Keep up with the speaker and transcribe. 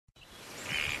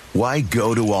Why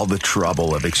go to all the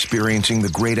trouble of experiencing the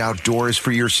great outdoors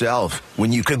for yourself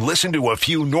when you can listen to a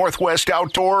few Northwest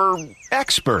outdoor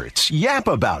experts yap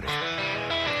about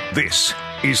it? This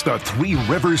is the Three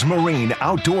Rivers Marine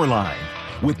Outdoor Line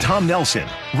with Tom Nelson,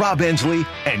 Rob Ensley,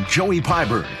 and Joey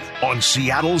Pyburn on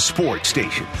Seattle's Sports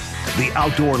Station. The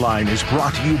Outdoor Line is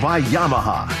brought to you by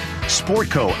Yamaha,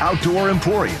 Sportco Outdoor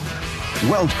Emporium,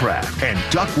 Weldcraft and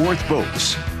Duckworth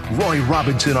Boats, Roy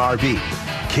Robinson RV,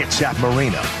 Kitsap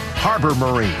Marina, Harbor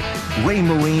Marine, Ray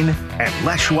Marine, and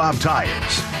Les Schwab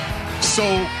Tires. So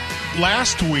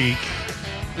last week,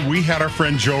 we had our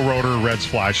friend Joe Roeder, Red's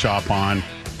Fly Shop, on,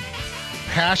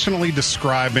 passionately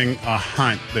describing a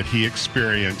hunt that he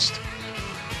experienced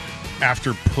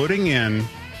after putting in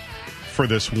for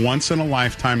this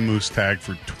once-in-a-lifetime moose tag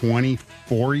for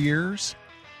 24 years.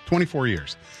 24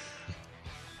 years.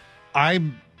 I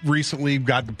recently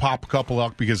got to pop a couple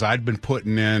up because I'd been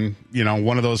putting in,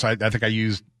 one of those, I think I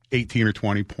used 18 or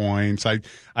 20 points.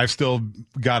 I've still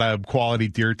got a quality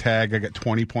deer tag. I got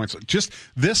 20 points. Just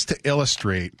this to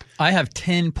illustrate. I have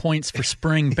 10 points for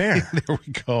spring bear. There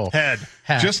we go. Head.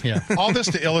 Just yeah. All this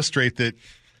to illustrate that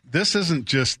this isn't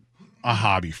just a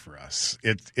hobby for us.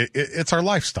 It's our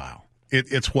lifestyle.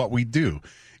 It's what we do.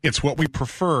 It's what we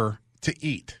prefer to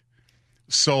eat.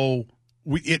 So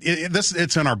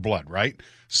it's in our blood, right?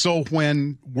 So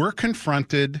when we're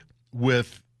confronted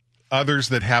with others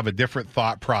that have a different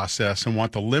thought process and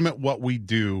want to limit what we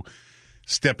do,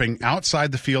 stepping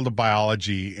outside the field of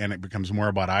biology, and it becomes more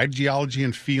about ideology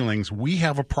and feelings, we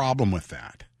have a problem with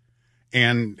that.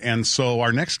 And so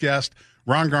our next guest,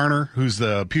 Ron Garner, who's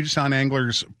the Puget Sound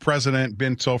Anglers president,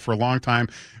 been so for a long time,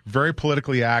 very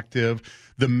politically active.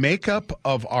 The makeup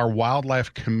of our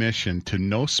Wildlife Commission, to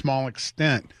no small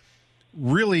extent,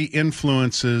 really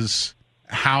influences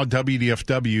how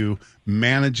WDFW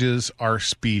manages our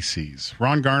species.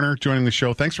 Ron Garner joining the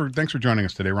show. Thanks for joining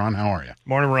us today, Ron. How are you?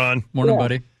 Morning, Ron. Morning,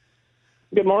 buddy.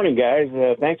 Good morning, guys.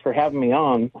 Thanks for having me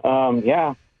on.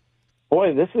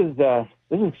 Boy, this is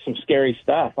some scary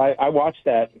stuff. I watched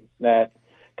that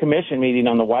commission meeting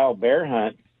on the wild bear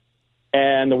hunt,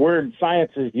 and the word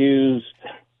science is used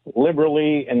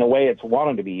liberally in the way it's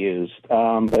wanted to be used.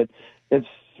 But it's,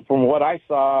 from what I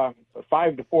saw, a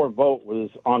 5-4 vote was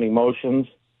on emotions,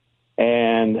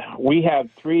 and we had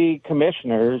 3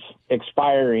 commissioners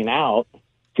expiring out.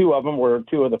 2 of them were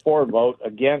 2 of the 4 vote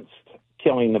against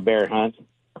killing the bear hunt.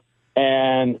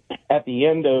 And at the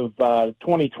end of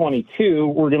 2022,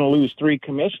 we're going to lose 3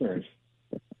 commissioners.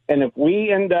 And if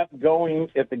we end up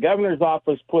if the governor's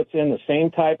office puts in the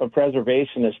same type of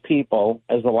preservationist people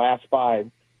as the last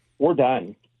 5, we're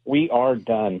done. We are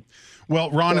done. Well,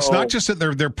 Ron, it's not just that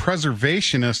they're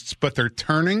preservationists, but they're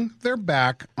turning their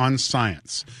back on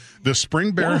science. The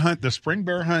spring bear hunt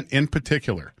in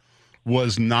particular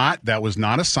was not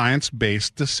a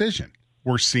science-based decision.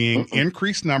 We're seeing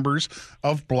increased numbers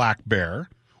of black bear.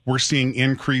 We're seeing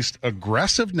increased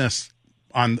aggressiveness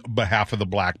on behalf of the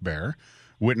black bear.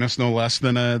 Witness no less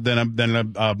than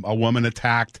a woman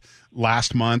attacked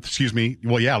last month.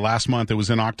 Last month. It was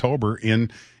in October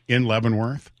in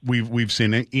Leavenworth. We've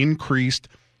seen an increased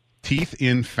fangs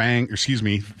in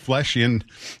flesh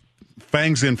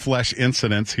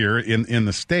incidents here in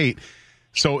the state.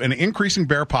 So an increasing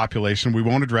bear population, we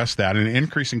won't address that. An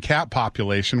increasing cat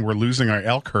population, we're losing our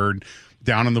elk herd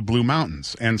down in the Blue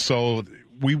Mountains. And so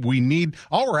we need,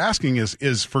 all we're asking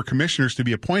is for commissioners to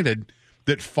be appointed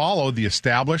that follow the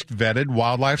established, vetted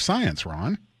wildlife science,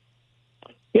 Ron.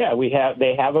 Yeah,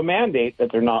 they have a mandate that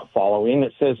they're not following.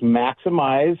 It says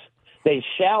they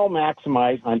shall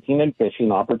maximize hunting and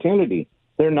fishing opportunity.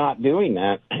 They're not doing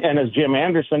that. And as Jim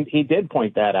Anderson, he did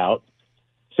point that out,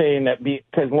 saying that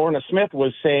because Lorna Smith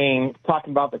was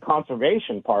talking about the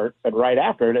conservation part, but right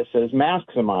after it says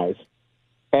maximize.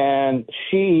 And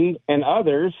she and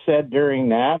others said during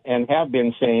that, and have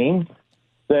been saying,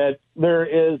 that there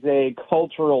is a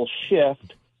cultural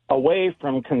shift away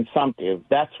from consumptive.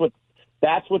 That's what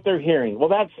they're hearing. Well,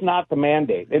 that's not the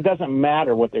mandate. It doesn't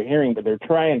matter what they're hearing, but they're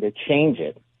trying to change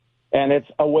it. And it's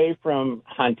away from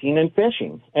hunting and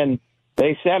fishing. And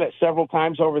they said it several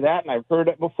times over that, and I've heard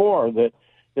it before, that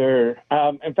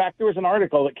in fact, there was an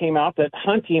article that came out that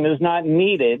hunting is not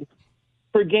needed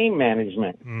for game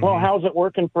management. Mm-hmm. Well, how's it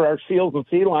working for our seals and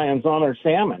sea lions on our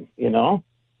salmon,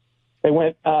 They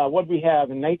went, what did we have?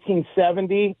 In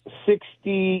 1970,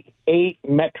 68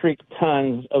 metric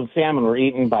tons of salmon were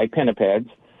eaten by pinnipeds.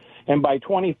 And by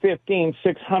 2015,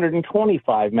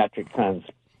 625 metric tons.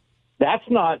 That's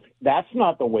not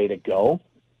the way to go.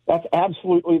 That's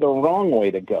absolutely the wrong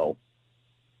way to go.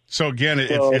 So, again,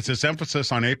 it's this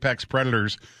emphasis on apex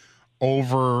predators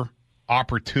over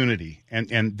opportunity,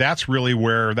 and that's really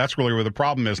where the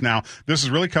problem is. Now, this has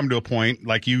really come to a point,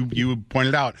 like you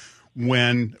pointed out,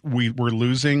 when we were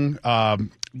losing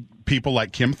people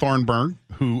like Kim Thornburg,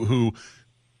 who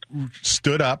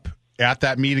stood up at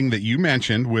that meeting that you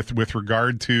mentioned with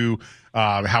regard to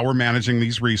how we're managing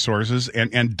these resources,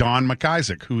 and Don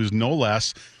McIsaac, who is no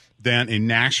less than a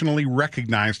nationally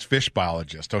recognized fish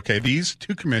biologist. Okay, these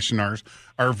two commissioners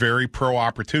are very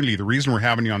pro-opportunity. The reason we're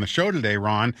having you on the show today,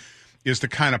 Ron, is to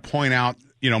kind of point out,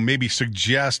 maybe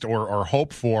suggest or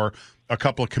hope for a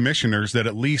couple of commissioners that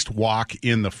at least walk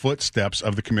in the footsteps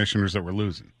of the commissioners that we're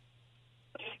losing.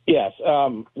 Yes,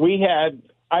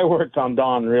 I worked on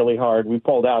Don really hard. We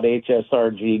pulled out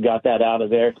HSRG, got that out of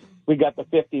there. We got the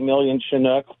 $50 million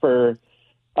Chinook for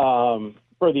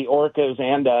the orcas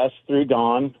and us through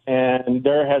Don, and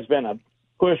there has been a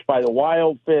push by the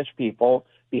wild fish people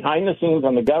behind the scenes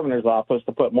on the governor's office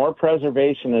to put more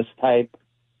preservationist type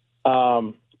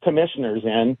commissioners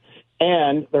in,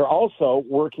 and they're also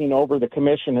working over the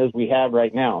commission as we have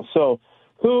right now. So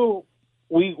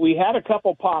we had a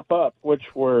couple pop up, which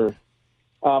were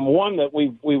one that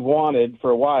we've wanted for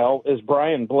a while is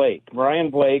Brian Blake. Brian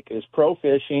Blake is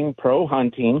pro-fishing,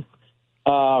 pro-hunting.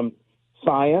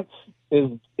 Science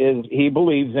is he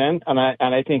believes in, and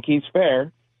I think he's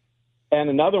fair. And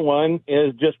another one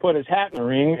is just put his hat in the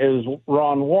ring is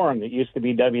Ron Warren, that used to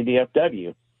be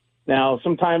WDFW. Now,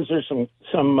 sometimes there's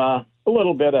some a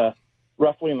little bit of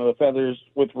ruffling of the feathers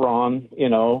with Ron,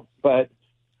 but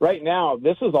right now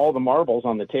this is all the marbles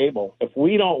on the table. If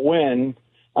we don't win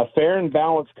a fair and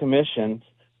balanced commission,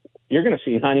 you're going to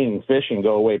see hunting and fishing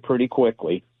go away pretty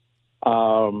quickly.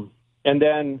 And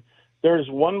then there's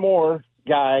one more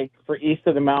guy for East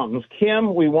of the Mountains.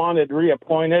 Kim, we wanted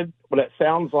reappointed, but it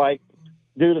sounds like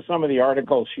due to some of the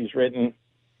articles she's written,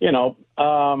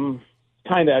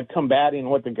 kind of combating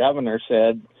what the governor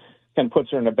said, and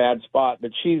puts her in a bad spot.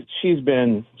 But she's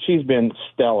been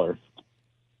stellar.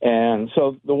 And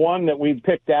so the one that we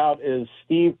picked out is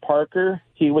Steve Parker.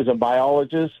 He was a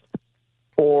biologist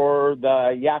for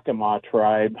the Yakima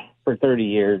tribe for 30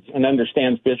 years and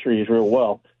understands fisheries real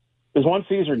well. Because once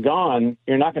these are gone,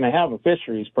 you're not going to have a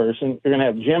fisheries person. You're going to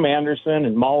have Jim Anderson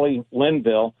and Molly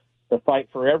Linville to fight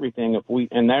for everything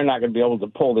and they're not going to be able to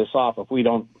pull this off if we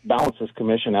don't balance this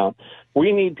commission out.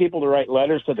 We need people to write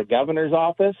letters to the governor's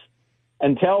office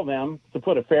and tell them to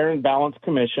put a fair and balanced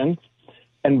commission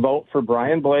and vote for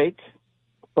Brian Blake,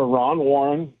 for Ron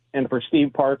Warren, and for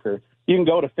Steve Parker. You can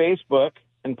go to Facebook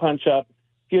and punch up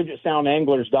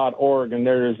PugetSoundAnglers.org, and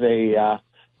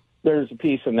there's a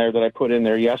piece in there that I put in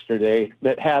there yesterday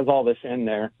that has all this in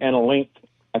there, and a link.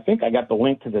 I think I got the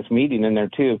link to this meeting in there,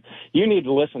 too. You need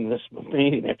to listen to this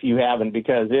meeting if you haven't,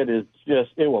 because it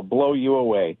will blow you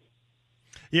away.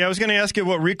 Yeah, I was going to ask you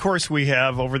what recourse we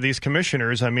have over these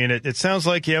commissioners. I mean, it sounds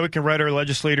like, we can write our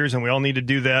legislators, and we all need to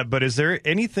do that. But is there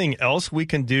anything else we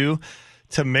can do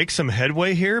to make some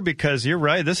headway here? Because you're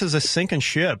right, this is a sinking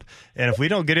ship. And if we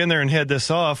don't get in there and head this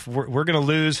off, we're going to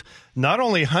lose not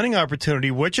only hunting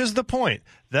opportunity, which is the point.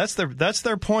 That's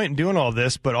their point in doing all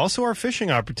this, but also our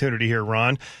fishing opportunity here,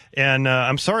 Ron. And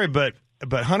I'm sorry, but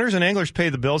hunters and anglers pay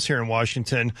the bills here in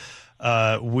Washington.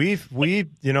 We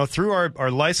through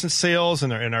our license sales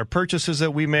and our purchases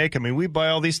that we make, I mean, we buy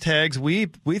all these tags. We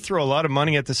throw a lot of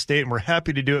money at the state, and we're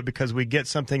happy to do it because we get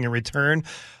something in return.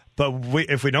 But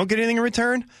if we don't get anything in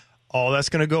return, all that's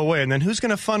going to go away. And then who's going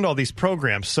to fund all these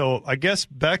programs? So I guess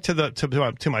back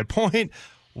to my point,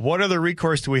 what other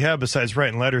recourse do we have besides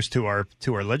writing letters to our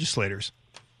legislators?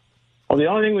 Well, the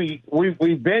only thing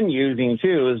we've been using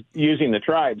too is using the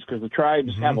tribes, because the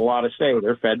tribes have a lot of say.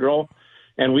 They're federal.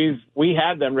 And we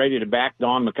had them ready to back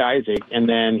Don McIsaac, and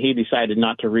then he decided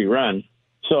not to rerun.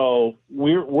 So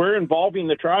we're involving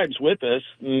the tribes with us.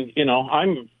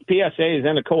 And, PSA is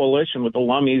in a coalition with the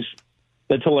Lummies,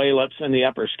 the Tulalipes, and the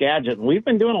Upper Skagit. And we've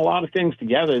been doing a lot of things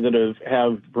together that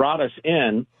have brought us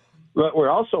in. But we're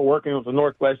also working with the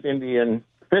Northwest Indian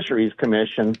Fisheries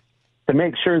Commission to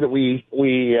make sure that we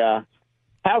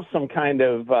have some kind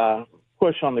of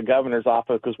push on the governor's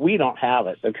office, because we don't have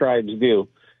it. The tribes do.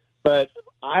 But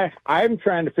I'm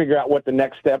trying to figure out what the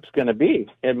next step's going to be.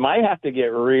 It might have to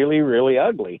get really, really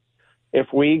ugly if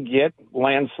we get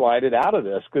landslided out of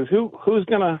this, because who's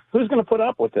gonna put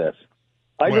up with this?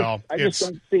 I just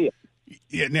don't see it.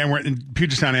 Yeah, and we're in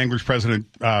Puget Sound Anglers President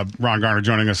Ron Garner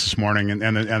joining us this morning,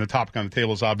 and the topic on the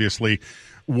table is obviously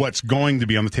what's going to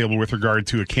be on the table with regard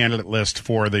to a candidate list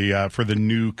for the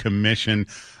new commission.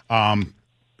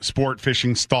 Sport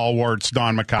fishing stalwarts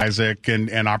Don McIsaac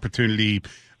and opportunity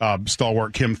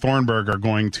stalwart Kim Thornburg are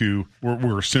going to,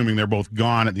 we're assuming they're both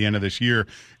gone at the end of this year,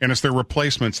 and it's their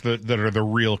replacements that are the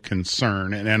real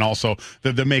concern, and also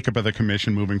the makeup of the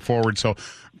commission moving forward. So,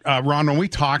 Ron, when we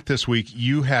talked this week,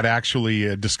 you had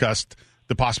actually discussed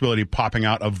the possibility of popping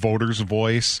out a voter's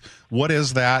voice. What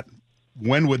is that?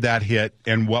 When would that hit,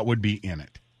 and what would be in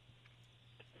it?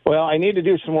 Well, I need to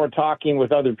do some more talking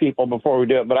with other people before we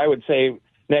do it, but I would say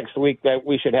next week that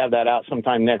we should have that out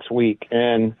sometime next week.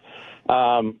 And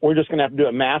we're just going to have to do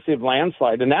a massive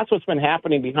landslide. And that's what's been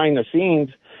happening behind the scenes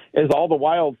is all the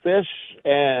wild fish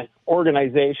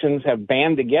organizations have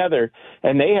band together,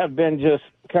 and they have been just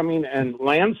coming and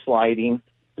landsliding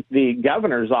the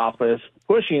governor's office,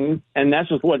 pushing, and that's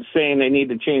just what's saying they need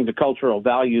to change the cultural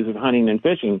values of hunting and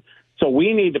fishing. So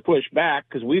we need to push back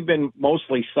because we've been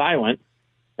mostly silent,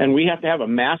 and we have to have a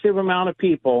massive amount of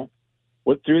people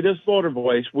through this voter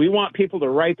voice. We want people to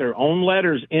write their own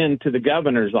letters into the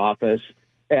governor's office,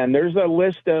 and there's a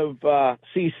list of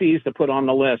CCs to put on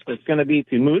the list. It's going to be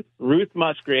to Ruth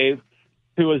Musgrave,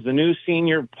 who is the new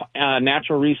senior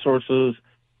natural resources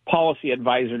policy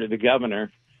advisor to the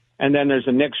governor. And then there's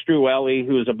a Nick Struelli,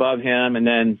 who is above him, and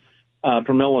then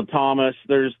Pramila Thomas.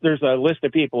 There's a list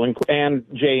of people, and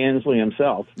Jay Inslee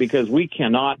himself, because we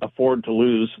cannot afford to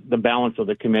lose the balance of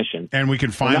the commission. And we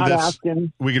can find this.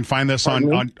 We can find this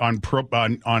on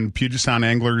Puget Sound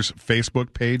Anglers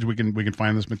Facebook page. We can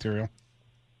find this material.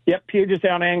 Yep,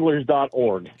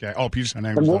 PugetSoundAnglers.org. Okay. Oh,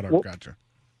 PugetSoundAnglers.org. Gotcha.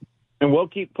 And we'll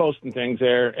keep posting things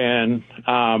there. And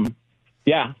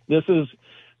this is.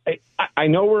 I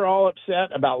know we're all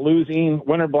upset about losing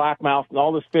winter blackmouth and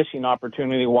all this fishing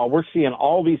opportunity while we're seeing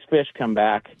all these fish come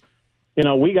back. You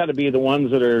know, we got to be the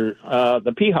ones that are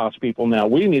the PHOS people now.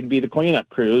 We need to be the cleanup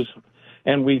crews.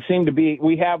 And we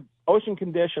have ocean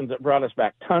conditions that brought us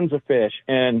back tons of fish.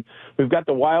 And we've got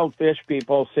the wild fish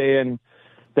people saying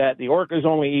that the orcas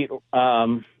only eat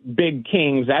big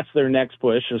kings. That's their next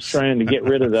push, is trying to get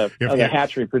rid of the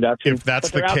hatchery production. If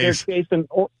that's the case,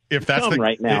 if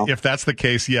that's the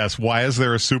case, yes. Why is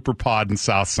there a super pod in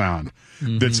South Sound?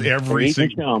 That's they're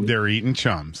eating chums. They're eating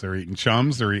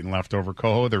chums. They're eating leftover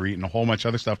coho. They're eating a whole bunch of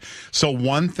other stuff. So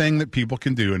one thing that people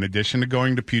can do, in addition to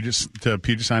going to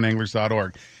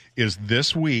PugetSoundAnglers.org, is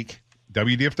this week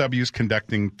WDFW is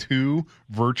conducting 2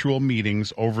 virtual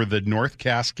meetings over the North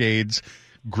Cascades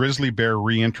grizzly bear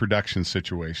reintroduction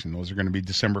situation. Those are going to be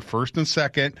December 1st and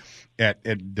 2nd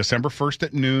at December 1st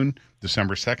at noon,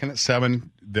 December 2nd at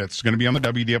 7. That's going to be on the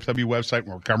WDFW website.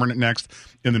 We're covering it next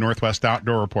in the Northwest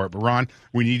Outdoor Report. But Ron,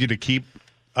 we need you to keep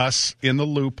us in the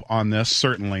loop on this.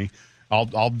 Certainly,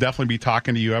 I'll definitely be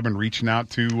talking to you. I've been reaching out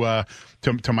to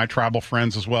my tribal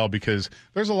friends as well, because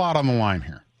there's a lot on the line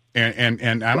here.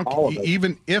 And I don't,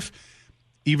 even if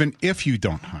you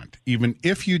don't hunt, even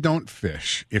if you don't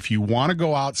fish, if you want to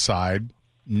go outside,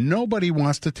 nobody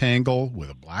wants to tangle with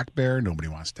a black bear. Nobody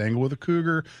wants to tangle with a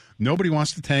cougar. Nobody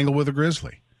wants to tangle with a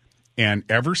grizzly. And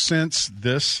ever since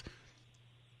this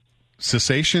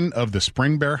cessation of the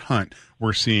spring bear hunt,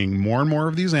 we're seeing more and more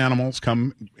of these animals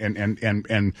come,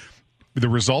 and the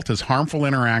result is harmful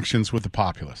interactions with the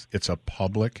populace. It's a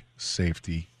public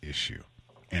safety issue.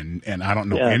 And I don't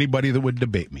know anybody that would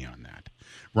debate me on that.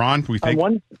 Ron, we think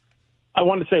I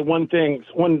want to say one thing.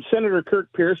 When Senator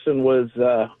Kirk Pearson was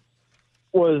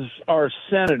our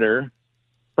senator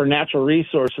for natural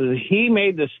resources, he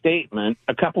made the statement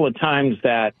a couple of times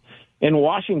that in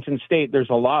Washington State there's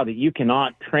a law that you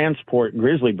cannot transport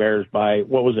grizzly bears by,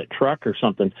 truck or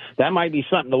something. That might be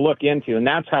something to look into, and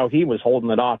that's how he was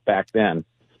holding it off back then.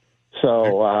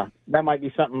 So that might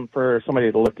be something for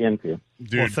somebody to look into.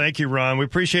 Dude. Well, thank you, Ron. We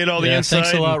appreciate all the insight.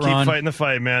 Thanks a lot, Ron. Keep fighting the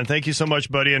fight, man. Thank you so much,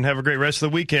 buddy, and have a great rest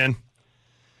of the weekend.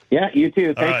 Yeah, you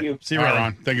too. Thank you. See you,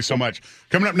 Ron. Thank you so much.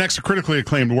 Coming up next, a critically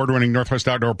acclaimed award-winning Northwest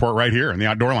Outdoor Report right here in the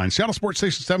Outdoor Line, Seattle Sports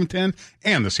Station 710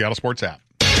 and the Seattle Sports app.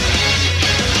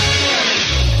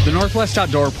 The Northwest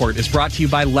Outdoor Report is brought to you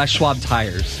by Les Schwab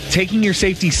Tires, taking your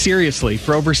safety seriously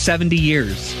for over 70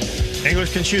 years.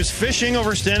 Anglers can choose fishing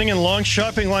over standing in long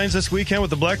shopping lines this weekend with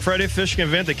the Black Friday fishing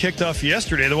event that kicked off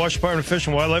yesterday. The Washington Department of Fish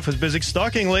and Wildlife was busy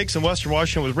stocking lakes in western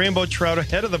Washington with rainbow trout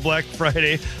ahead of the Black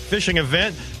Friday fishing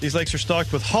event. These lakes are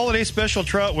stocked with holiday special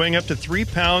trout weighing up to 3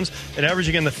 pounds and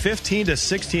averaging in the 15 to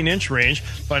 16-inch range.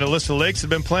 Find a list of lakes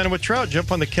that have been planted with trout.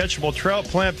 Jump on the Catchable Trout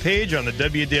Plant page on the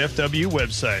WDFW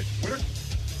website.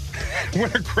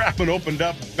 Winter crapping opened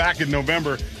up back in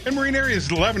November, and marine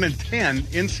areas 11 and 10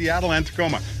 in Seattle and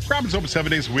Tacoma. Crabbing's open 7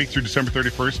 days a week through December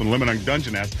 31st, and the limit on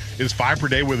Dungeness is 5 per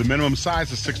day with a minimum size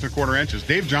of 6 1/4 inches.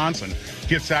 Dave Johnson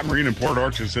gets that marine in Port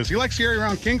Orchard, says he likes the area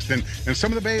around Kingston and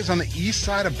some of the bays on the east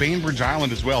side of Bainbridge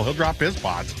Island as well. He'll drop his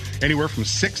pots anywhere from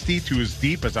 60 to as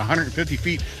deep as 150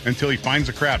 feet until he finds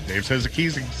a crab. Dave says the key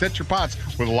is to set your pots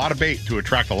with a lot of bait to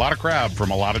attract a lot of crab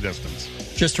from a lot of distance.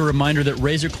 Just a reminder that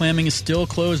razor clamming is still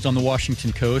closed on the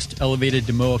Washington coast. Elevated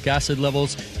domoic acid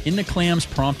levels in the clams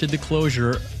prompted the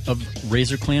closure of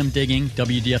razor clam digging.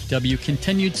 WDFW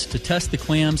continues to test the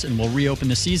clams and will reopen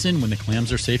the season when the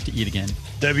clams are safe to eat again.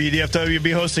 WDFW will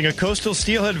be hosting a Coastal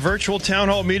Steelhead virtual town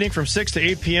hall meeting from 6 to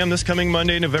 8 p.m. this coming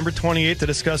Monday, November 28th, to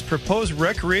discuss proposed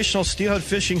recreational steelhead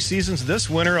fishing seasons this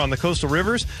winter on the coastal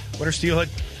rivers. Winter steelhead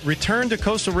returned to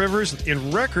coastal rivers in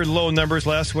record low numbers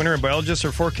last winter, and biologists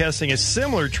are forecasting a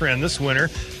similar trend this winter.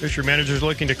 Fishery managers are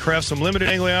looking to craft some limited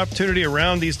angling opportunity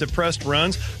around these depressed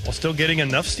runs while still getting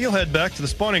enough steelhead back to the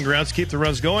spawning grounds to keep the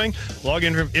runs going.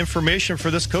 Login information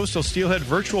for this Coastal Steelhead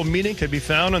virtual meeting can be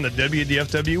found on the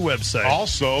WDFW website.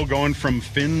 Also, going from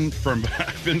fins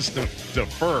to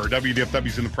fur, WDFW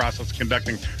is in the process of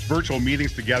conducting virtual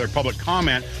meetings to gather public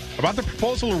comment about the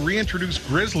proposal to reintroduce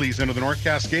grizzlies into the North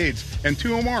Cascades, and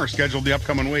 2 more are scheduled the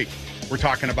upcoming week. We're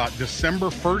talking about December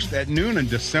 1st at noon and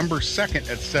December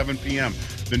 2nd at 7 p.m.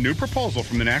 The new proposal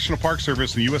from the National Park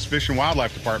Service and the U.S. Fish and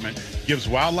Wildlife Department gives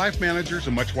wildlife managers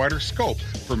a much wider scope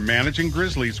for managing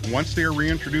grizzlies once they are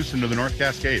reintroduced into the North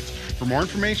Cascades. For more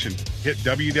information, hit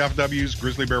WDFW's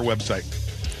Grizzly Bear website.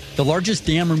 The largest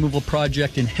dam removal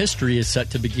project in history is set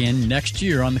to begin next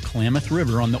year on the Klamath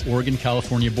River on the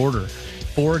Oregon-California border.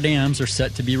 4 dams are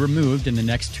set to be removed in the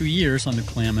next 2 years on the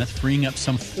Klamath, freeing up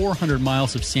some 400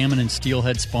 miles of salmon and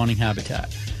steelhead spawning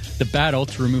habitat. The battle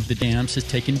to remove the dams has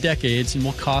taken decades and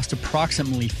will cost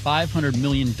approximately $500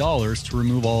 million to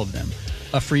remove all of them.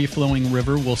 A free-flowing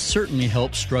river will certainly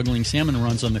help struggling salmon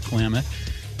runs on the Klamath.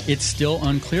 It's still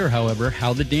unclear, however,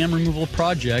 how the dam removal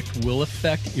project will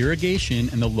affect irrigation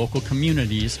in the local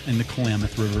communities in the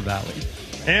Klamath River Valley.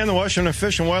 And the Washington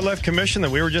Fish and Wildlife Commission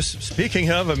that we were just speaking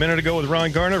of a minute ago with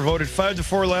Ron Garner voted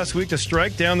 5-4 last week to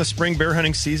strike down the spring bear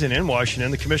hunting season in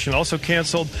Washington. The commission also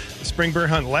canceled the spring bear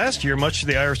hunt last year, much to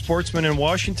the ire of sportsmen in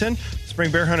Washington. Spring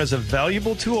bear hunt is a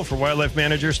valuable tool for wildlife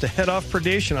managers to head off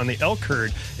predation on the elk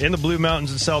herd in the Blue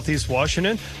Mountains in southeast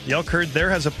Washington. The elk herd there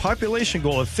has a population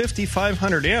goal of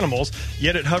 5,500 animals,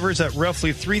 yet it hovers at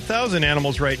roughly 3,000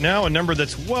 animals right now, a number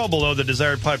that's well below the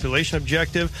desired population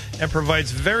objective and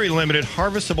provides very limited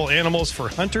harvestable animals for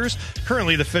hunters.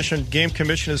 Currently, the Fish and Game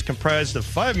Commission is comprised of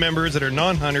 5 members that are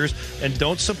non-hunters and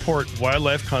don't support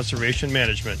wildlife conservation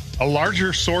management. A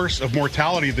larger source of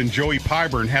mortality than Joey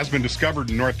Pyburn has been discovered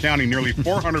in North County. Nearly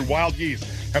 400 wild geese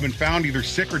have been found either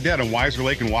sick or dead in Weiser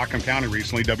Lake and Whatcom County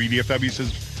recently. WDFW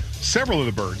says several of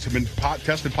the birds have been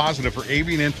tested positive for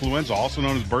avian influenza, also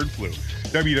known as bird flu.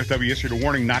 WDFW issued a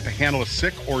warning not to handle a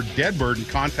sick or dead bird and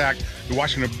contact the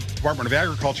Washington Department of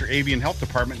Agriculture Avian Health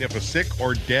Department if a sick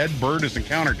or dead bird is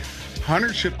encountered.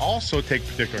 Hunters should also take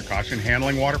particular caution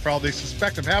handling waterfowl they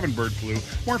suspect of having bird flu.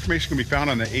 More information can be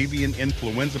found on the avian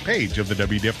influenza page of the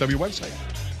WDFW website.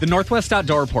 The Northwest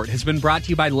Outdoor Report has been brought to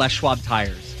you by Les Schwab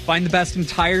Tires. Find the best in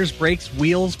tires, brakes,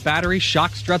 wheels, batteries,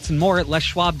 shock struts, and more at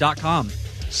leschwab.com.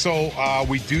 So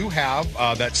we do have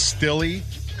that Stilly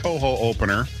Coho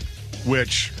opener,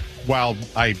 which, while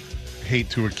I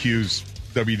hate to accuse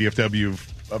WDFW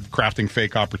of crafting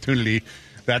fake opportunity,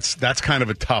 that's kind of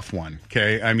a tough one,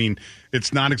 okay? I mean,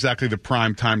 it's not exactly the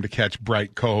prime time to catch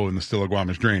bright coho in the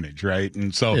Stillaguamish drainage, right?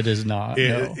 And so it is not.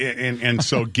 No. And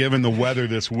so given the weather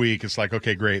this week, it's like,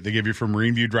 okay, great. They give you from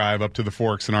Marine View Drive up to the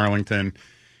Forks in Arlington.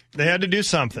 They had to do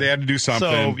something.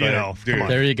 So, dude,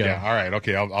 there you go. Yeah, all right,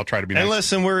 okay, I'll try to be nice. And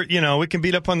listen, we can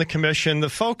beat up on the commission. The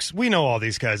folks, we know all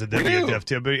these guys at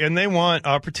WDFW, and they want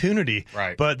opportunity.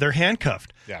 Right. But they're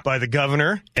handcuffed by the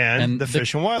governor and the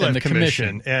Fish and Wildlife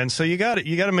Commission. And so you got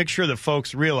to make sure that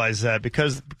folks realize that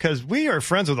because we are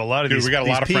friends with a lot of these people. We got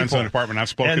a lot of friends in the department. I've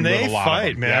spoken with a lot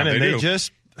of them. Man, yeah, and they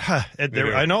just...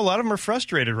 I know a lot of them are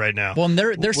frustrated right now. Well, and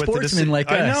they're sportsmen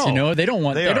like us. You know, they don't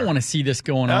want to see this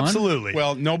going on. Absolutely.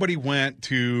 Well, nobody went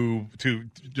to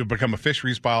become a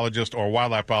fisheries biologist or a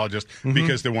wildlife biologist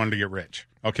because they wanted to get rich.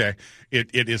 Okay,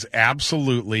 it is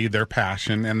absolutely their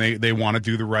passion, and they want to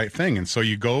do the right thing. And so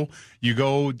you go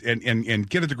and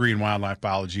get a degree in wildlife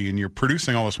biology, and you're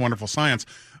producing all this wonderful science,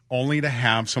 only to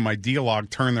have some ideologue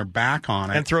turn their back on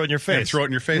it. And throw it in your face. Say,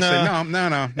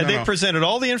 no. And they presented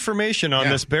all the information on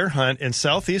this bear hunt in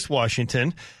southeast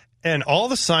Washington, And all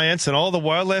the science and all the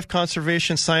wildlife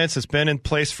conservation science has been in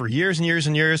place for years and years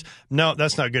and years. No,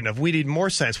 that's not good enough. We need more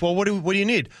science. Well, what do you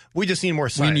need? We just need more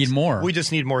science. We need more. We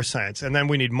just need more science. And then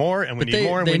we need more, and we need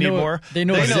more, and we need more. They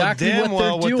know exactly damn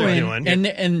what they're doing. And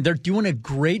And they're doing a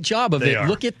great job of They it. are.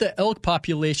 Look at the elk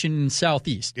population in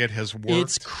Southeast. It has worked.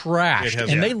 It's crashed.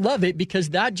 And they love it because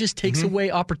that just takes away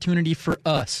opportunity for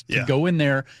us to go in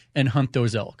there and hunt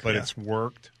those elk. But it's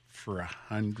worked for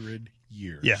 100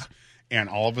 years. Yeah. And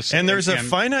all of a sudden, And there's a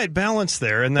finite balance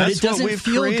there, and that's but it doesn't what we've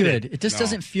feel created. good. It just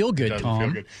doesn't feel good, doesn't Tom.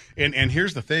 feel good. And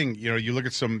here's the thing, you look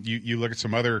at some you look at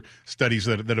some other studies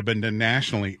that have been done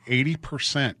nationally.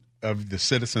 80% of the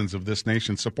citizens of this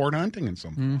nation support hunting in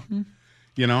some form.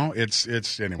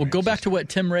 It's anyway. Well, go back to what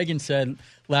Tim Reagan said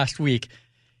last week.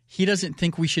 He doesn't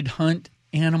think we should hunt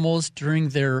animals during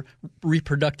their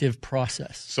reproductive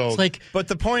process. So it's like, but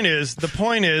the point is,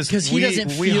 he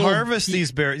doesn't we feel harvest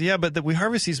these bears. Yeah, but we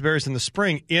harvest these bears in the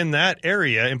spring in that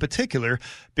area in particular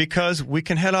because we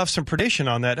can head off some predation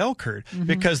on that elk herd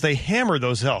because they hammer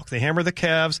those elk. They hammer the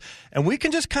calves, and we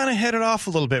can just kind of head it off a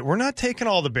little bit. We're not taking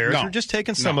all the bears. No. We're just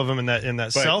taking some of them in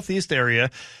that southeast area,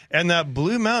 and that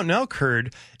Blue Mountain elk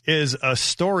herd is a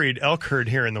storied elk herd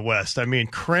here in the West. I mean,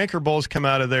 cranker bulls come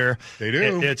out of there. They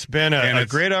do. It's been a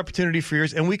great opportunity for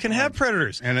years, and we can have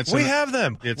predators. And we have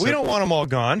them. We don't want them all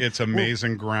gone. It's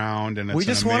amazing ground, and we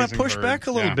just want to push back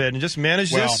a little bit and just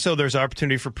manage this so there's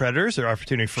opportunity for predators, there's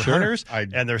opportunity for hunters,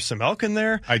 and there's some elk in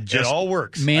there. It all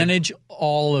works. Manage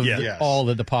all of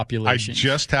the population. I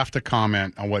just have to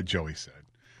comment on what Joey said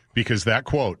because that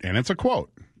quote, and it's a quote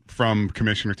from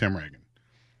Commissioner Tim Reagan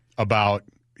about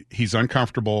he's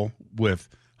uncomfortable with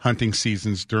hunting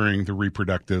seasons during the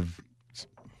reproductive.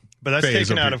 But that's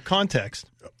taken out of context.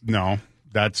 No,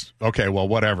 that's okay. Well,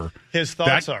 whatever. His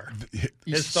thoughts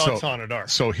on it are.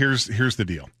 So here's the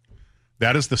deal.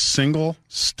 That is the single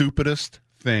stupidest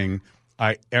thing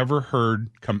I ever heard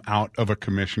come out of a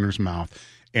commissioner's mouth,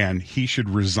 and he should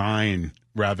resign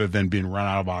rather than being run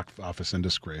out of office in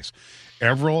disgrace.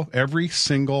 Every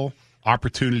single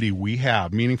opportunity we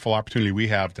have, meaningful opportunity we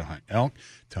have to hunt elk,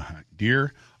 to hunt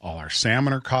deer, all our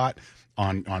salmon are caught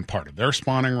on part of their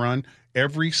spawning run.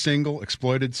 Every single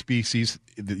exploited species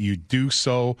that you do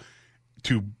so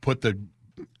to put the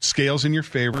scales in your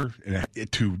favor,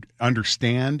 to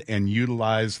understand and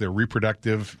utilize their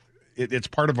reproductive, it's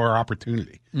part of our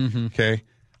opportunity. Okay?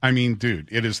 I mean, dude,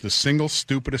 it is the single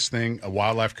stupidest thing a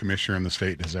wildlife commissioner in the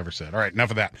state has ever said. All right,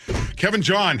 enough of that. Kevin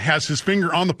John has his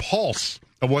finger on the pulse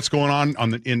of what's going on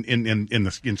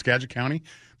in Skagit County.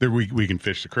 There we can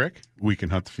fish the creek, we can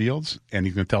hunt the fields, and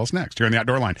he's going to tell us next here on the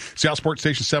Outdoor Line. Seattle Sports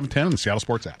Station 710 and the Seattle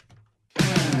Sports app.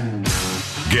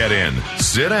 Get in,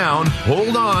 sit down,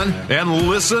 hold on, and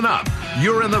listen up.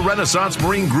 You're in the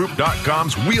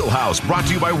RenaissanceMarineGroup.com's wheelhouse, brought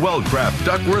to you by Weldcraft,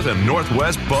 Duckworth, and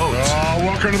Northwest Boats.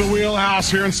 Welcome to the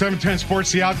wheelhouse here on 710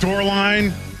 Sports, the Outdoor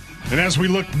Line. And as we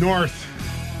look north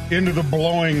into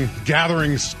the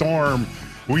gathering storm,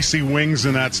 we see wings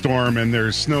in that storm, and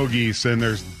there's snow geese, and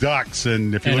there's ducks,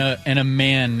 and if you and a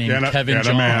man named Kevin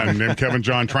John. A man named Kevin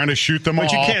John trying to shoot them all.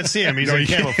 But you can't see him. He's in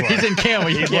camouflage. He's in camo.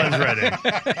 He blends right in.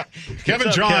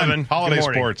 Kevin John, Kevin? Holiday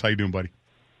Sports. How you doing, buddy?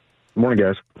 Good morning,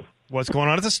 guys. What's going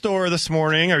on at the store this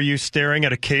morning? Are you staring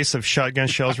at a case of shotgun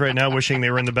shells right now, wishing they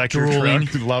were in the back of your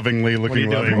truck? Lovingly, looking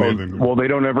What are you lovingly. doing? Well, they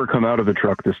don't ever come out of the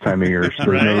truck this time of year, so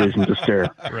there's no reason to stare.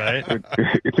 Right?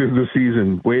 It is the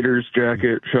season. Waders,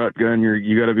 jacket, shotgun.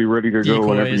 You got to be ready to go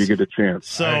whenever you get a chance.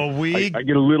 So I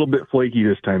get a little bit flaky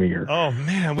this time of year. Oh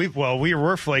man,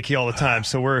 we're flaky all the time,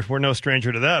 so we're no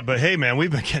stranger to that. But hey, man, we've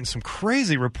been getting some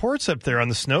crazy reports up there on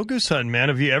the snow goose hunting. Man,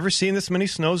 have you ever seen this many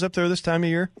snows up there this time of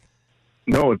year?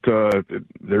 No,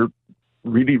 they're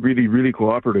really, really, really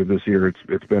cooperative this year.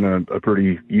 It's been a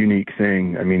pretty unique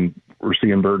thing. I mean, we're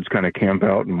seeing birds kind of camp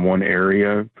out in one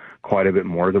area quite a bit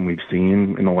more than we've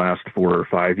seen in the last 4 or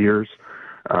 5 years.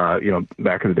 Back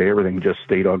in the day, everything just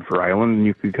stayed on Fur Island, and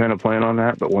you could kind of plan on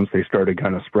that. But once they started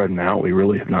kind of spreading out, we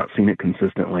really have not seen it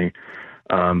consistently.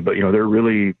 We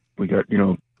got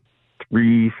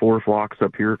 3-4 flocks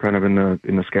up here, kind of in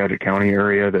the Skagit County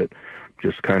area that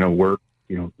just kind of work,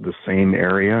 the same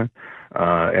area.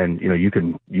 You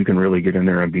can really get in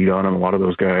there and beat on them. A lot of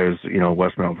those guys,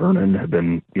 West Mount Vernon have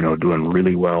been, doing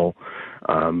really well.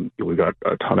 We got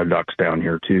a ton of ducks down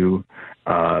here too.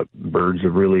 Birds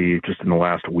have really just in the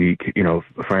last week,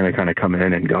 finally kind of come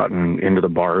in and gotten into the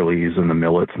barleys and the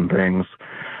millets and things.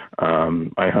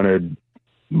 I hunted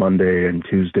Monday and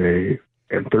Tuesday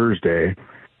and Thursday.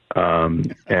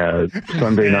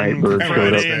 Sunday night birds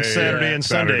showed up. And Saturday and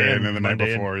Sunday. And then the night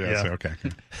Monday before, yes. yeah. Okay.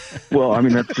 Well, I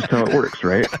mean, that's just how it works,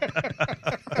 right?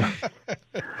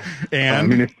 And I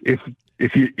mean,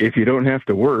 if you don't have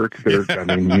to work,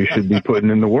 you should be putting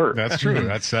in the work. That's true.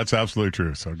 That's absolutely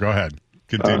true. So go ahead,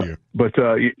 continue. But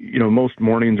most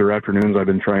mornings or afternoons, I've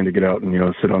been trying to get out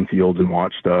and sit on fields and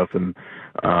watch stuff. And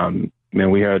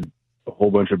we had a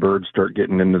whole bunch of birds start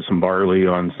getting into some barley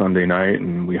on Sunday night,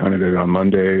 and we hunted it on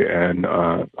Monday and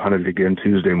hunted it again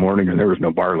Tuesday morning, and there was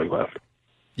no barley left.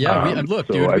 Yeah,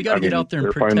 we got to get out there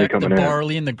and protect the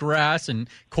barley and the grass and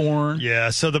corn. Yeah,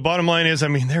 so the bottom line is,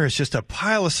 there is just a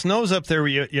pile of snows up there.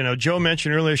 Joe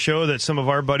mentioned earlier in the show that some of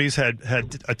our buddies had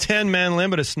a 10-man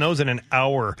limit of snows in an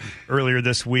hour earlier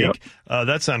this week. Yep.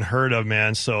 That's unheard of,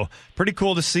 man. So pretty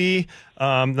cool to see.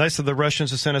 Nice of the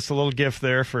Russians to send us a little gift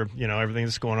there for everything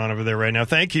that's going on over there right now.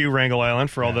 Thank you, Wrangell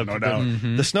Island, for all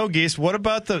the snow geese. What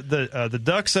about the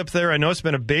ducks up there? I know it's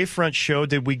been a Bayfront show.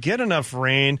 Did we get enough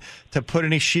rain to put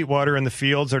any sheet water in the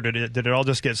fields, or did it all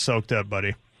just get soaked up,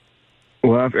 buddy?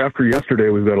 Well, after yesterday,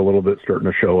 we've got a little bit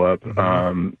starting to show up.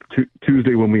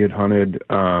 Tuesday when we had hunted,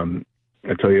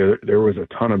 I tell you, there was a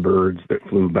ton of birds that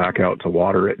flew back out to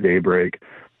water at daybreak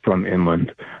from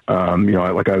inland. I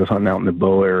was hunting out in the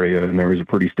Bow area, and there was a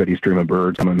pretty steady stream of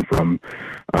birds coming from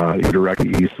directly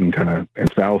east and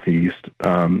southeast.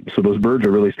 So those birds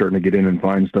are really starting to get in and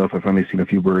find stuff. I've finally seen a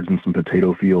few birds in some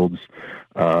potato fields.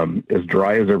 As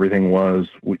dry as everything was,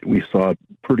 we saw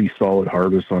pretty solid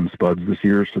harvest on spuds this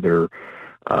year. So they're,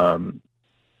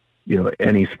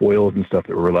 any spoils and stuff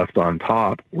that were left on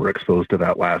top were exposed to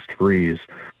that last freeze.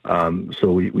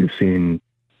 So we've seen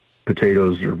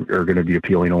potatoes are going to be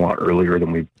appealing a lot earlier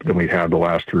than we've had the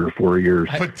last 3 or 4 years.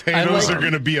 Potatoes are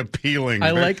going to be appealing.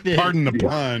 Pardon the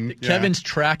pun. Kevin's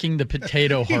tracking the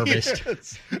potato harvest.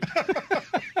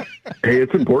 Hey,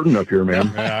 it's important up here,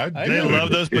 man. Yeah, they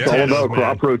love those potatoes. It's all about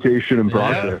crop rotation and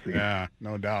processing. Yeah,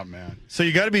 no doubt, man. So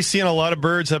you got to be seeing a lot of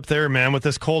birds up there, man. With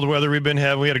this cold weather we've been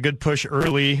having, we had a good push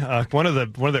early. One of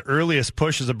the earliest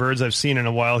pushes of birds I've seen in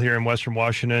a while here in Western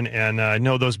Washington, and I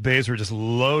know those bays were just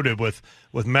loaded with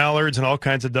mallards and all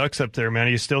kinds of ducks up there, man.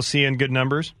 Are you still seeing good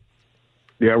numbers?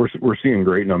 Yeah, we're seeing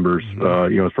great numbers.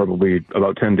 It's probably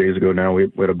about 10 days ago now. We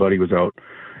had a buddy who was out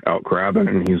crabbing,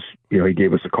 and he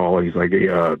gave us a call. He's like,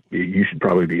 hey, you should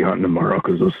probably be hunting tomorrow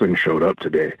because those things showed up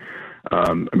today.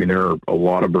 There are a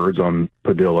lot of birds on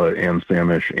Padilla and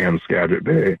Samish and Skagit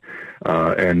Bay,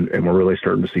 and we're really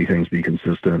starting to see things be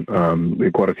consistent. We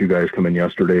had quite a few guys come in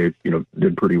yesterday,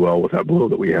 did pretty well with that blow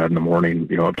that we had in the morning,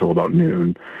 up till about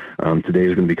noon. Today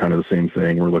is going to be kind of the same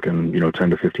thing. We're looking, 10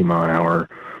 to 15 mile an hour.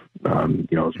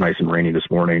 It's nice and rainy this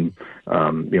morning.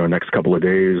 Next couple of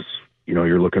days,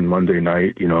 you're looking Monday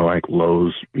night, like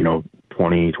lows,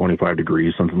 20, 25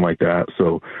 degrees, something like that.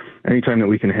 So anytime that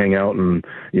we can hang out in,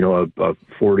 a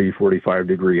 40, 45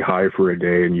 degree high for a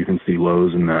day, and you can see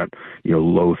lows in that,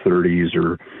 low 30s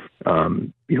or,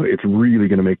 it's really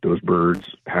going to make those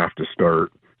birds have to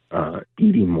start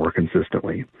eating more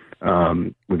consistently.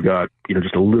 We've got,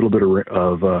 just a little bit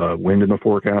of wind in the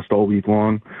forecast all week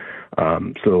long.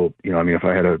 If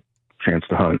I had a chance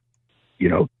to hunt,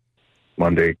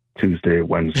 Monday, Tuesday,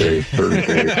 Wednesday,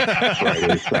 Thursday,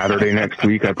 Friday, Saturday next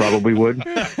week, I probably would.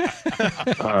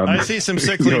 I see some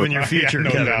sick leave in your future.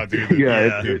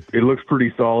 It looks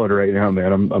pretty solid right now,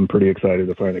 man. I'm pretty excited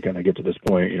to finally kind of get to this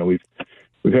point.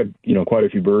 We've had quite a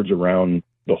few birds around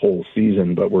the whole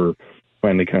season, but we're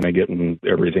finally kind of getting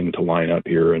everything to line up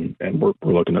here, and we're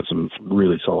looking at some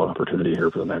really solid opportunity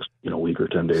here for the next week or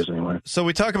 10 days anyway. So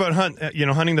we talk about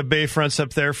hunting the bay fronts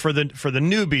up there for the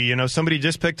newbie. Somebody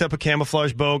just picked up a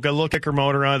camouflage bow, got a little kicker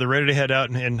motor on, they're ready to head out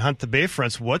and hunt the bay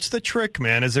fronts. What's the trick,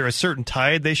 man? Is there a certain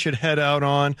tide they should head out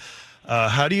on?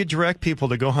 How do you direct people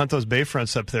to go hunt those bay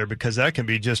fronts up there? Because that can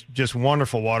be just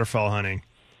wonderful waterfowl hunting.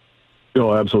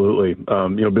 Oh, absolutely.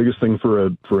 Biggest thing for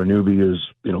a newbie is,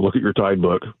 look at your tide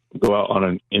book, go out on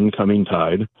an incoming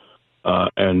tide,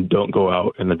 and don't go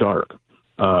out in the dark.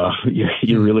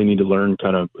 You really need to learn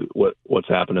kind of what's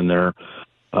happening there.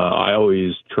 I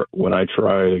always, when I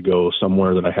try to go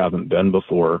somewhere that I haven't been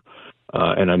before,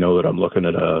 and I know that I'm looking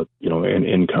at an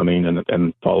incoming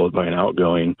and followed by an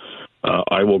outgoing,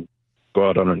 I will go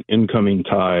out on an incoming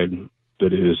tide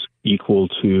that is equal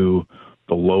to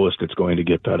the lowest it's going to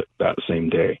get that same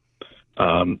day.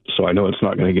 So I know it's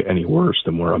not going to get any worse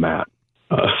than where I'm at.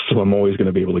 So I'm always going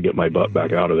to be able to get my butt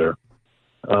back out of there.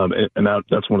 And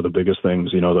that's one of the biggest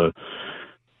things, we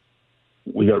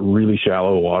got really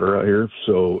shallow water out here.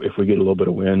 So if we get a little bit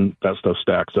of wind, that stuff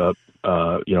stacks up,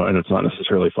 and it's not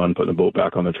necessarily fun putting the boat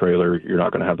back on the trailer. You're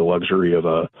not going to have the luxury of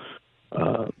a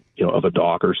of a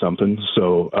dock or something.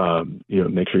 So,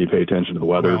 make sure you pay attention to the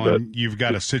weather. Well, and you've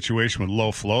got a situation with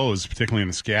low flows, particularly in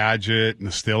the Skagit and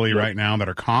the Stilly right now, that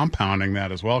are compounding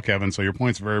that as well, Kevin. So your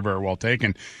point's very, very well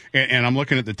taken. And I'm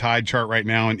looking at the tide chart right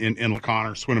now in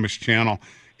LeConner, Swinomish Channel,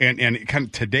 and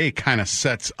it today kind of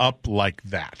sets up like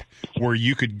that, where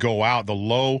you could go out. The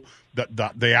low,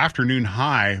 the afternoon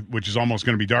high, which is almost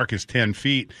going to be dark, is 10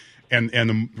 feet.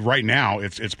 And right now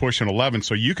it's pushing 11,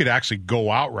 so you could actually go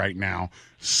out right now,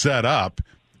 set up,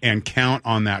 and count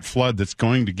on that flood that's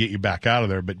going to get you back out of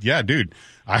there. But yeah, dude,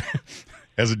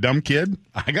 as a dumb kid,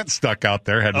 I got stuck out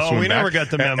there. Had to swim we back. never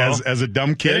got the memo. As a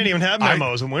dumb kid, They didn't even have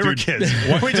memos when we were kids.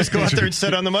 We just go out there and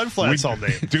sit on the mud flats all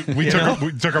day. Dude, we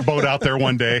took our boat out there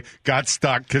one day, got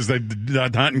stuck because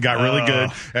the hunting got really good.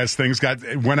 As things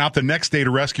went out the next day to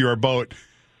rescue our boat.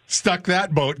 Stuck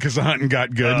that boat because the hunting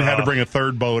got good and had to bring a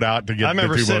third boat out to get. I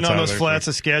remember the two sitting boats on out those flats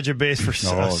of Skagit Base for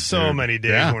so many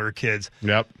days when we were kids.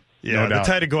 Yep. Yeah, the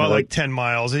tide would go out like 10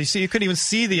 miles. You couldn't even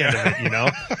see the end of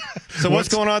it, So what's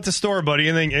going on at the store, buddy?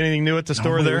 Anything new at the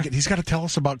store there? He's got to tell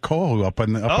us about coho up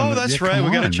on the. That's right.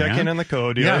 We got to check in on the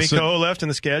coho. Do you have any coho left in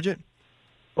the Skagit?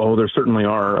 Oh, there certainly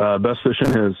are. Best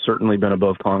fishing has certainly been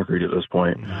above concrete at this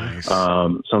point. Nice.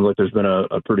 Sounds like there's been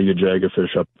a pretty good jag of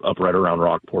fish up right around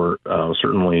Rockport.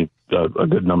 Certainly a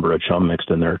good number of chum mixed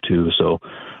in there too. So,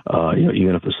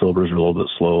 even if the silvers are a little bit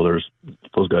slow,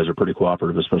 those guys are pretty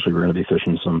cooperative, especially if we're going to be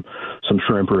fishing some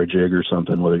shrimp or a jig or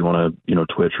something, whether you want to,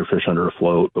 twitch or fish under a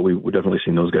float. But we've definitely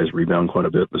seen those guys rebound quite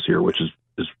a bit this year, which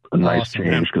is a nice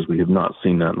change because we have not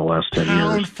seen that in the last 10 years.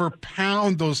 Pound for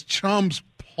pound, those chums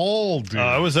pull, dude.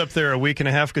 I was up there a week and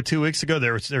a half ago, 2 weeks ago.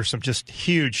 There's some just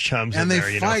huge chums and in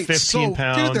there. They fight 15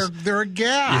 pounds. Dude, they're a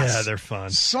gas. Yeah, they're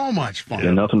fun. So much fun.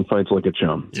 Yeah, nothing fights like a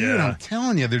chum. Dude, I'm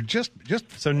telling you, they're just.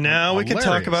 So now we can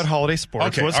talk about holiday sports.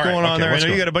 Okay, what's going on there? I know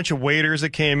you go. got a bunch of waiters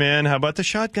that came in. How about the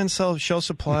shotgun shell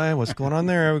supply? What's going on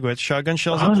there? We got shotgun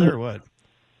shells up there or what?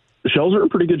 The shells are in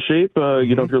pretty good shape.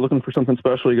 If you're looking for something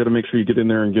special, you got to make sure you get in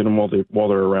there and get them while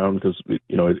they're around because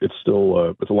it's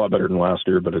still it's a lot better than last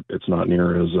year, but it's not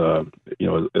near as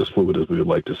as fluid as we would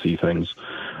like to see things.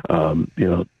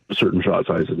 Certain shot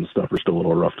sizes and stuff are still a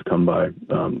little rough to come by.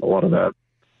 A lot of that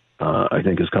I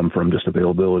think has come from just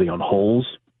availability on holes.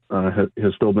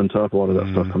 Has still been tough. A lot of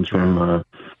that stuff comes from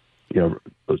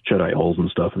those Jedi holes and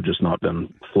stuff have just not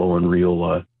been flowing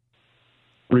real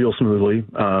smoothly.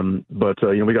 But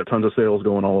we got tons of sales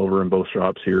going all over in both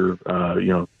shops here.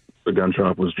 The gun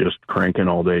shop was just cranking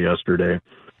all day yesterday.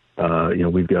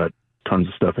 We've got tons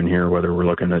of stuff in here, whether we're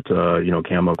looking at,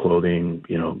 camo clothing,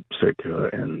 Sitka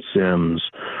and Sims,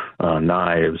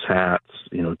 knives, hats,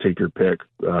 take your pick,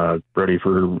 ready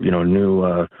for,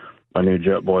 a new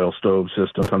jet boil stove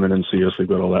system. Come in and see us. We've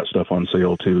got all that stuff on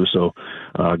sale too. So,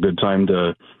 good time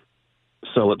to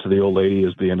sell it to the old lady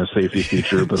as being a safety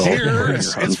feature, but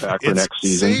also unpack for next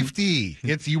season. Safety.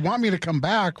 You want me to come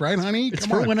back, right, honey? It's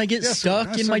for when I get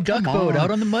stuck in my duck boat out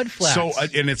on the mud flats. So,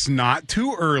 and it's not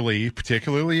too early,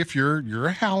 particularly if you're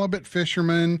a halibut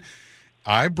fisherman.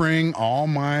 I bring all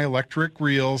my electric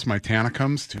reels, my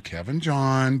Tanacums, to Kevin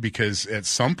John because at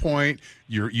some point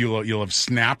you'll have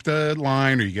snapped a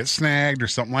line or you get snagged or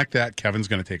something like that. Kevin's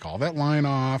going to take all that line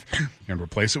off and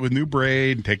replace it with new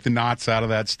braid and take the knots out of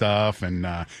that stuff. And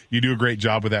you do a great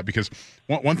job with that because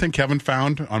one thing Kevin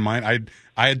found on mine,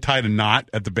 I had tied a knot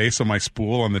at the base of my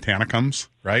spool on the Tanacums,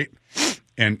 right?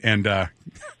 And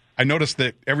I noticed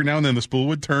that every now and then the spool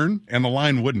would turn and the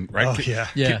line wouldn't, right? Oh,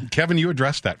 yeah. Kevin, you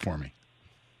addressed that for me.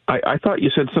 I thought you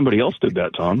said somebody else did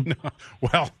that, Tom. No.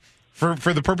 Well, for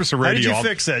the purpose of radio, how did you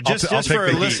fix that? Just for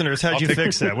our listeners, how'd you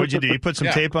fix that? What'd you do? You put some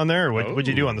tape on there, or what'd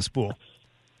you do on the spool?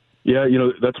 Yeah,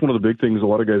 that's one of the big things a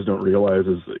lot of guys don't realize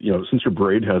is, since your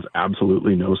braid has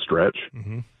absolutely no stretch,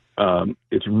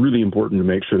 it's really important to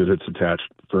make sure that it's attached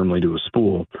firmly to a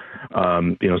spool.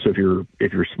 So if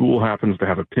your spool happens to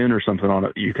have a pin or something on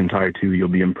it you can tie to, you'll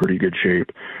be in pretty good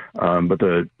shape. But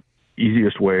the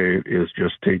easiest way is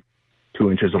just take 2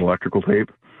 inches of electrical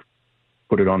tape,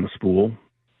 put it on the spool.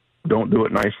 Don't do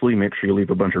it nicely. Make sure you leave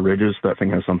a bunch of ridges. That thing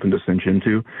has something to cinch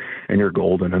into, and you're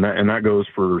golden. And that goes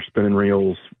for spinning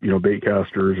reels, bait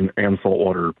casters, and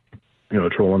saltwater,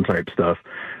 trolling type stuff.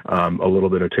 A little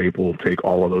bit of tape will take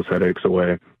all of those headaches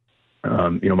away.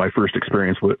 My first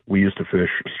experience, we used to fish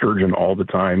sturgeon all the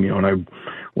time. And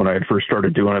when I had first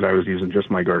started doing it, I was using just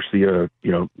my Garcia,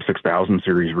 6000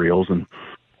 series reels, and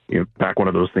you pack one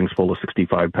of those things full of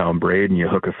 65-pound braid and you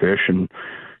hook a fish and,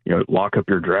 lock up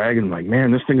your drag and like,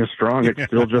 man, this thing is strong. It's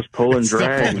still just pulling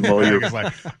drag. It's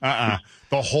like,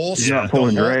 the whole he's not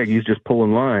pulling drag. He's just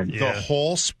pulling line. The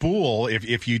whole spool,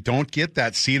 if you don't get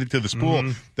that seated to the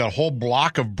spool, the whole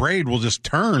block of braid will just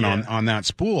turn on that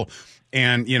spool.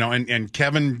 And, and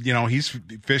Kevin, he's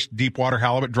fished deep water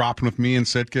halibut dropping with me in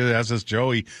Sitka, as has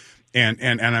Joey. And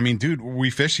I mean, dude,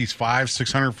 we fish these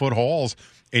 500-600 foot holes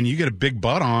and you get a big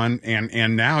butt on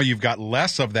and now you've got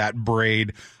less of that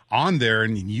braid on there,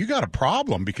 and you got a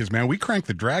problem because, man, we crank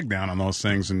the drag down on those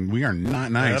things, and we are not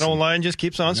nice. That old line just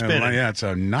keeps on spinning. Yeah, it's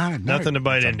nothing to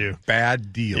bite into.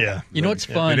 Bad deal. Yeah, you know what's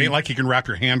fun? It ain't like you can wrap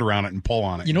your hand around it and pull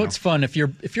on it. You know what's fun? If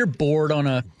you're bored on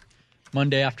a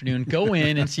Monday afternoon, go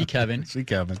in and see Kevin.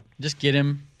 Just get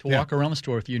him to walk around the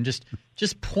store with you and just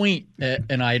point at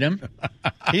an item.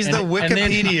 He's the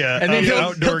Wikipedia. And then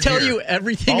he'll tell gear. you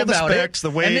everything all about the specs, it. The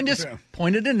weight, and then just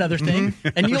point at another thing,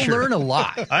 and you'll learn a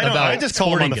lot. I just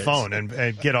call him on the goods. phone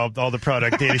and get all the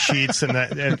product data sheets and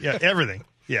that and everything.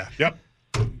 Yeah. Yep.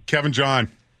 Kevin John.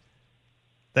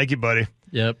 Thank you, buddy.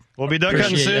 Yep. We'll be duck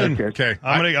hunting soon. Okay.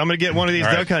 I'm gonna get one of these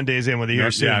duck hunt days in with you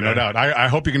here soon. Yeah, no doubt. I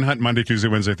hope you can hunt Monday, Tuesday,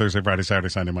 Wednesday, Thursday, Friday, Saturday,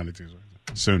 Sunday, Monday, Tuesday.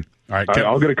 Soon. All right.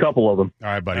 I'll get a couple of them. All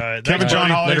right, buddy. All right, Kevin thanks, John,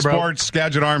 buddy. Holiday Later, bro. Sports,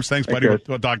 Skagit Arms. Thanks, buddy.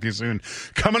 We'll talk to you soon.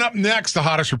 Coming up next, the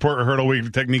hottest report hurdle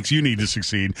week techniques you need to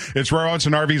succeed. It's Roy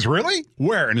Robinson RV's Really?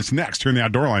 Where? And it's next here in the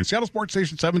Outdoor Line. Seattle Sports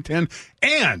Station 710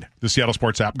 and the Seattle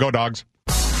Sports app. Go, Dogs.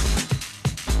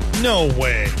 No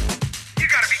way. You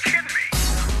gotta be kidding me.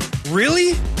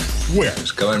 Really? Where?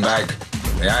 It's coming back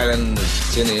from the island of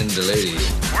Tinian the Lady.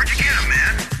 Where'd you get him,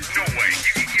 man? No way.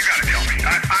 You gotta tell me.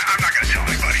 I'm not gonna tell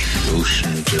anybody.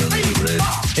 Ocean turned red.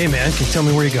 Hey, man, can you tell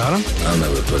me where you got him? I'll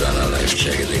never put on a life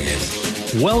jacket again.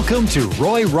 Welcome to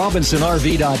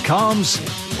RoyRobinsonRV.com's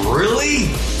Really?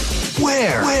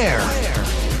 Where?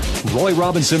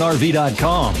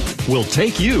 RoyRobinsonRV.com will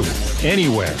take you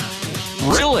anywhere.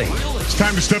 Really? It's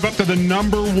time to step up to the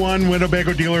 #1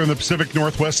 Winnebago dealer in the Pacific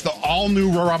Northwest, the all-new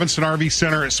Roy Robinson RV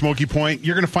Center at Smoky Point.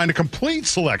 You're going to find a complete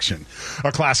selection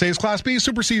of Class A's, Class B's,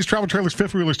 Super C's, travel trailers,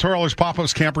 fifth wheelers, toy haulers,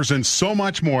 pop-ups, campers, and so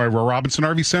much more. Roy Robinson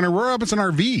RV Center,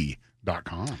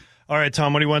 RoyRobinsonRV.com. All right,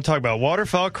 Tom, what do you want to talk about?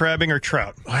 Waterfowl, crabbing, or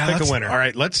trout? Pick a winner. All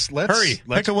right, let's hurry.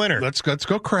 Pick a winner. Let's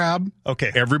go crab.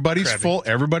 Okay. Everybody's Crabbing. full.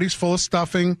 Everybody's full of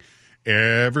stuffing.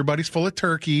 Everybody's full of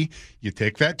turkey. You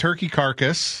take that turkey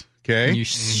carcass. Okay. And you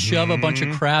shove a bunch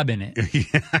of crab in it.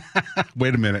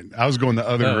 Wait a minute. I was going the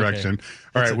other direction.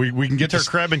 All right, we can get to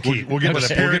crab and keet. We'll get with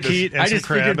to a parakeet and I some just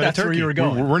crab figured and a that's where turkey. you were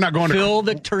going. We're not going to fill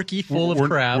the turkey full of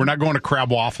crab. We're not going to crab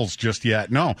waffles just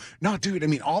yet. No, dude. I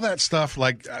mean, all that stuff.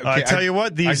 Like, okay, I tell you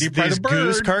what, these the bird.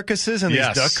 goose carcasses and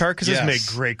Yes, these duck carcasses yes. make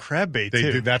great crab bait They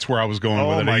too. do. That's where I was going Oh,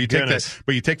 with it. my You take goodness. that,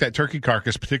 but you take that turkey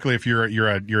carcass, particularly if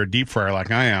you're a deep fryer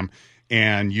like I am,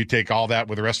 and you take all that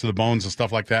with the rest of the bones and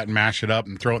stuff like that and mash it up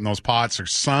and throw it in those pots.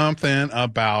 There's something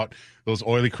about those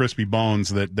oily, crispy bones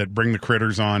that bring the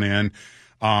critters on in.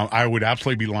 I would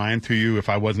absolutely be lying to you if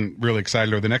I wasn't really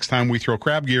excited. Or the next time we throw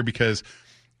crab gear, because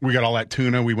we got all that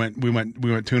tuna. We went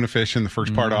tuna fishing the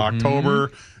first part of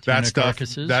October. Tuna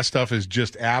carcasses. That stuff is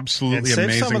just absolutely and save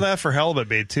amazing. some of that for halibut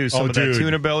bait too. Some of that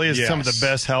tuna belly is some of the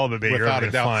best halibut bait you're Without ever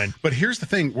a going to doubt. find. But here's the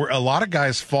thing: where a lot of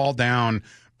guys fall down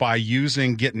by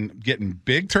getting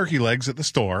big turkey legs at the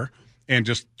store and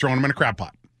just throwing them in a crab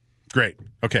pot. Great.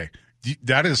 Okay.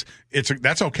 That's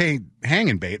okay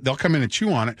hanging bait. They'll come in and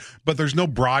chew on it, but there's no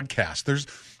broadcast. There's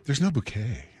no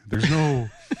bouquet. There's no,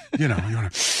 you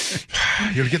want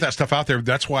to get that stuff out there.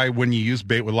 That's why when you use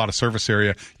bait with a lot of surface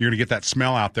area, you're going to get that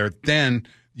smell out there. Then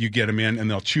you get them in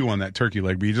and they'll chew on that turkey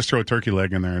leg. But you just throw a turkey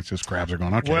leg in there, it's just crabs are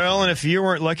going, okay. Well, and if you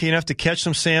weren't lucky enough to catch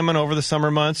some salmon over the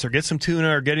summer months or get some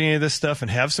tuna or get any of this stuff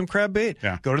and have some crab bait,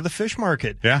 go to the fish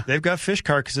market. Yeah. They've got fish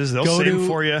carcasses. They'll save them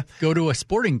for you. Go to a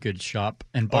sporting goods shop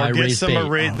and buy Or get raised some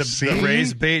bait. the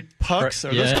raised bait pucks.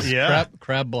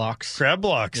 Crab blocks. Crab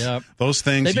blocks. Yep. Those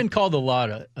things. They've been called a lot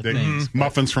of things.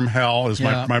 Muffins from Hell is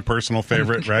Yeah. my personal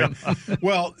favorite, right?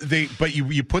 Well, but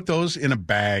you put those in a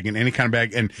bag, in any kind of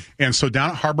bag, and so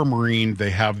down at Harbor Marine they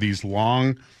have these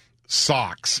long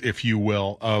socks, if you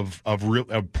will, of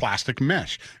plastic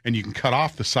mesh, and you can cut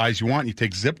off the size you want. You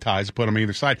take zip ties, put them on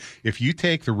either side. If you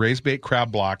take the raised bait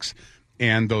crab blocks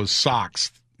and those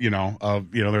socks,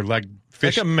 they're like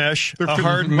fish, like a mesh, they're a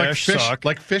hard mesh sock,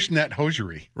 like fishnet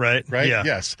hosiery, right? Right? Yeah.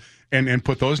 Yes, and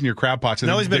put those in your crab pots. And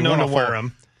Nelly's been known to wear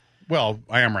them. Well,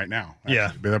 I am right now. Actually.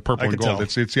 Yeah. The purple I and can gold.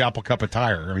 tell. It's the Apple Cup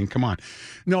attire. I mean, come on.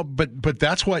 No, but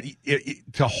that's what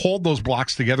to hold those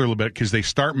blocks together a little bit because they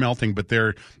start melting, but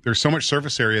there's so much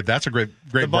surface area. That's a great.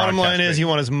 The bottom line is you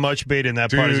want as much bait in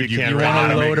that part as you can. You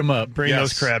want to load them up. Bring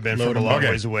those crab in from a long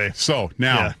ways away. So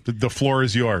now the floor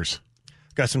is yours.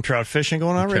 Got some trout fishing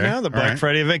going on right now. The Black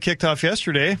Friday event kicked off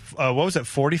yesterday. What was it?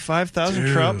 45,000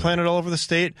 trout planted all over the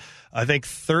state. I think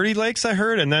 30 lakes I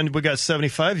heard, and then we got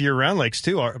 75 year-round lakes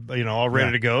too. All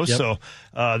ready to go. Yep. So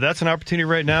that's an opportunity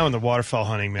right now in the waterfowl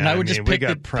hunting, man. And I would just pick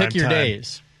your time.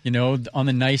 days. On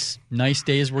the nice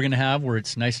days we're going to have where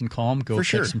it's nice and calm, go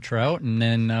catch some trout. And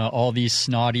then all these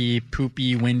snotty,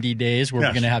 poopy, windy days where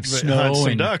we're going to have snow hunt some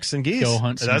and ducks and geese. Go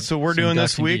hunt That's what we're doing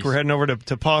this week. We're heading over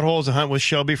to Potholes and hunt with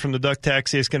Shelby from the Duck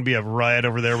Taxi. It's going to be a riot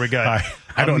over there. We got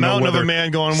I don't a mountain know of a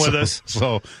man going with us.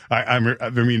 So I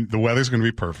mean, the weather's going to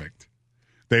be perfect.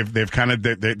 They've kind of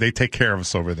they take care of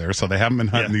us over there, so they haven't been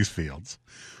hunting these fields.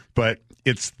 But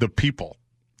it's the people.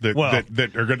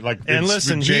 That are good. Like, and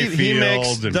listen, he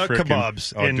makes duck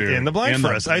kebabs in the blind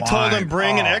for us. I told him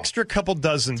bring an extra couple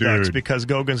dozen ducks because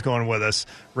Gogan's going with us,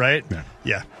 right?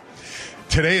 Yeah.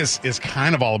 Today is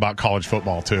kind of all about college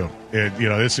football too.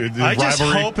 This I just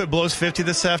hope it blows 50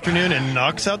 this afternoon and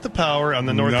knocks out the power on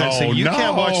the north end, so you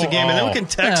can't watch the game, and then we can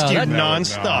text you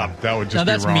nonstop. That would just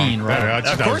be that's wrong. mean, right?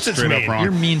 Of course it's mean. You're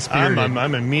mean-spirited.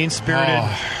 I'm a mean-spirited.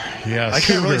 Yes. I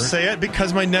can't really say it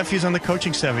because my nephew's on the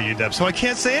coaching staff at UW, so I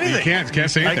can't say anything. You can't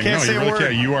say anything. I can't say a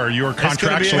word. You are contractually obligated. It's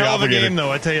going to be a hell of a game,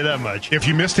 though, I tell you that much. If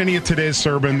you missed any of today's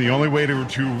sermon, the only way to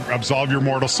absolve your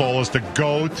mortal soul is to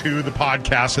go to the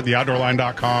podcast at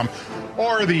theoutdoorline.com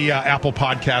or the Apple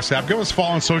Podcast app. Give us a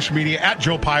follow on social media at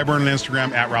Joe Pyburn on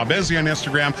Instagram, at Rob Ezzy on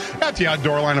Instagram, at The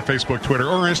Outdoor Line on Facebook, Twitter,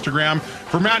 or Instagram.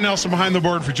 For Matt Nelson behind the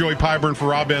board, for Joey Pyburn, for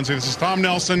Rob Enzi, this is Tom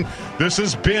Nelson. This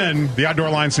has been The Outdoor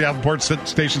Line, Seattle Port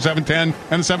Station 710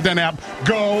 and the 710 app.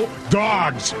 Go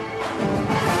Dogs!